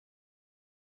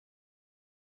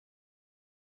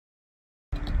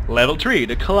Level 3,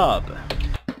 the club.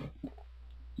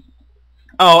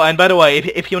 Oh, and by the way,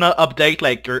 if you wanna update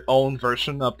like your own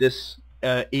version of this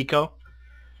eco,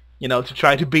 you know, to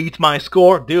try to beat my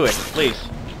score, do it, please.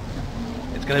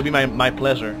 It's gonna be my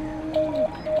pleasure.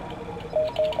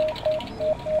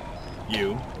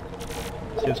 You,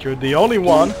 since you're the only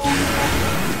one,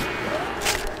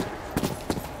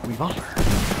 revolver,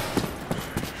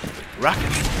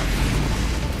 rocket.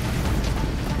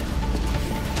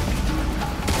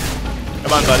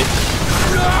 Come on, buddy.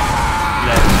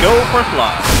 Let's go for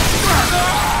fly.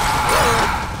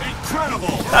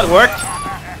 Incredible. That worked.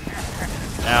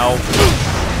 Now.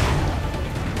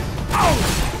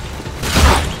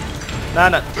 Nah,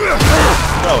 nah.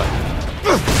 Throw it.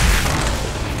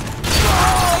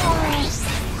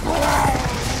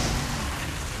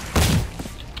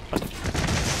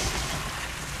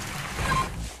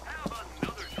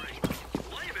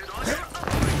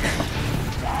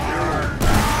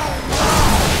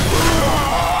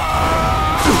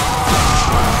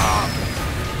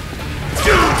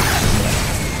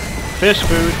 Fish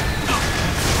food.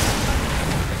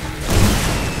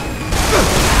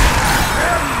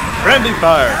 Friendly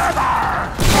fire.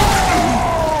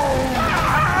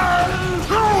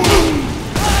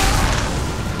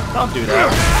 Don't do that.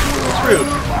 It's rude.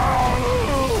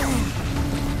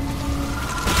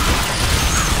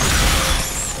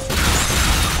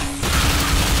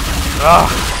 Ah,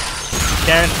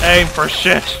 can't aim for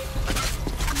shit.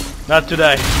 Not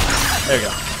today. There you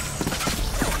go.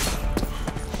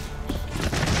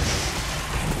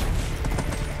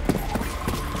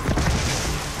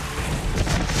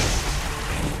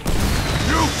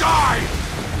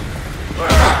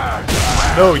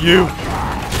 No, you.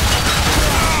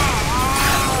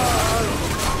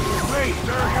 Wait,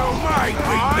 there you might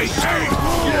be safe.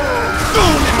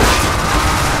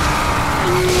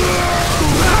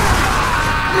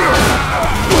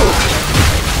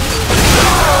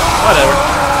 Whatever.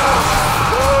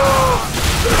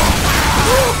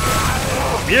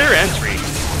 Beer entry.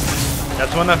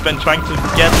 That's one I've been trying to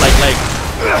get like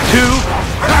 2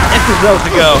 episodes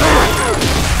ago.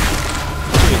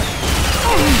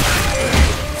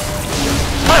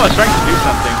 I was trying to do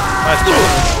something.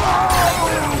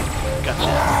 Gotcha.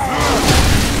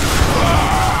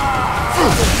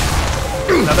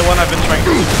 Another one I've been trying to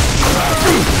do.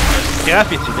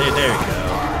 Graffiti, there you go.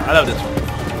 I love this one.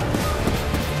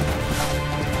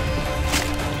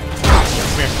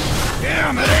 Come here.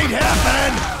 Damn, it ain't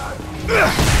happening!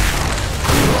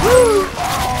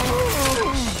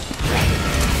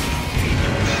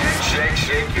 Shake,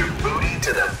 shake your booty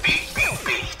to the beat.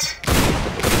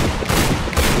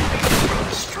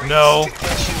 No.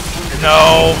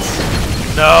 No.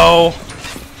 No.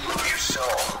 Your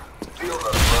soul. Feel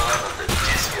the love of the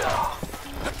disco.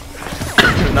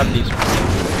 Not these ones.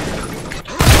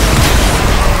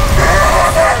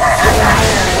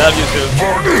 Love you too.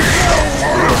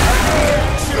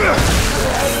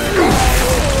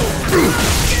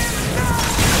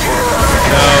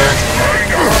 No.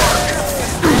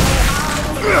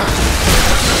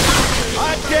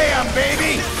 Hot damn,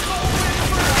 baby!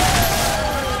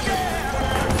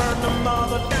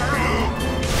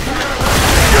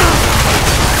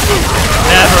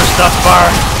 Never stop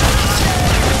fire.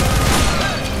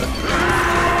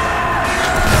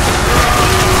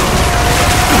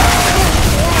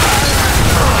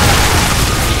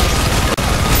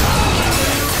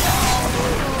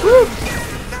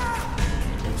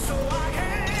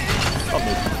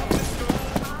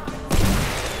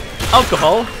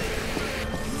 Alcohol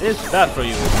is bad for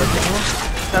you.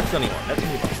 That's the only one. Let's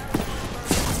move on.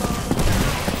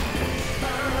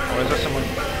 Or is there someone?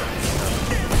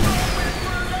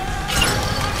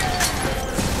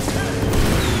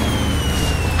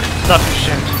 Stop your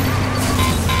shit.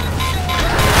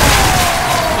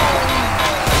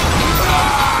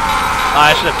 I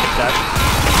should have kicked that.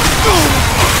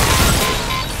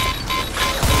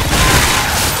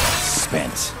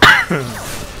 Spence.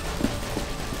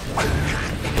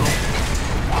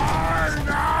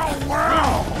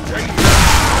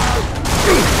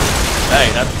 Hey,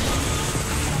 that's...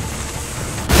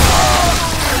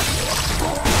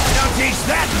 Don't teach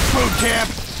that in food camp!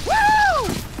 Woo!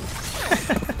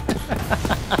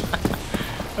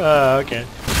 Okay.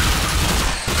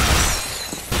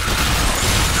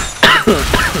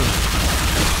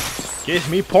 Give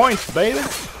me points, baby!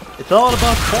 It's all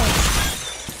about points!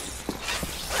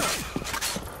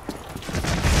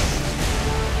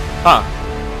 Huh.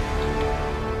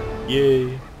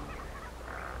 Yay.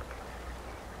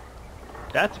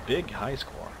 That's a big high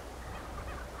score.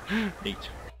 Neat.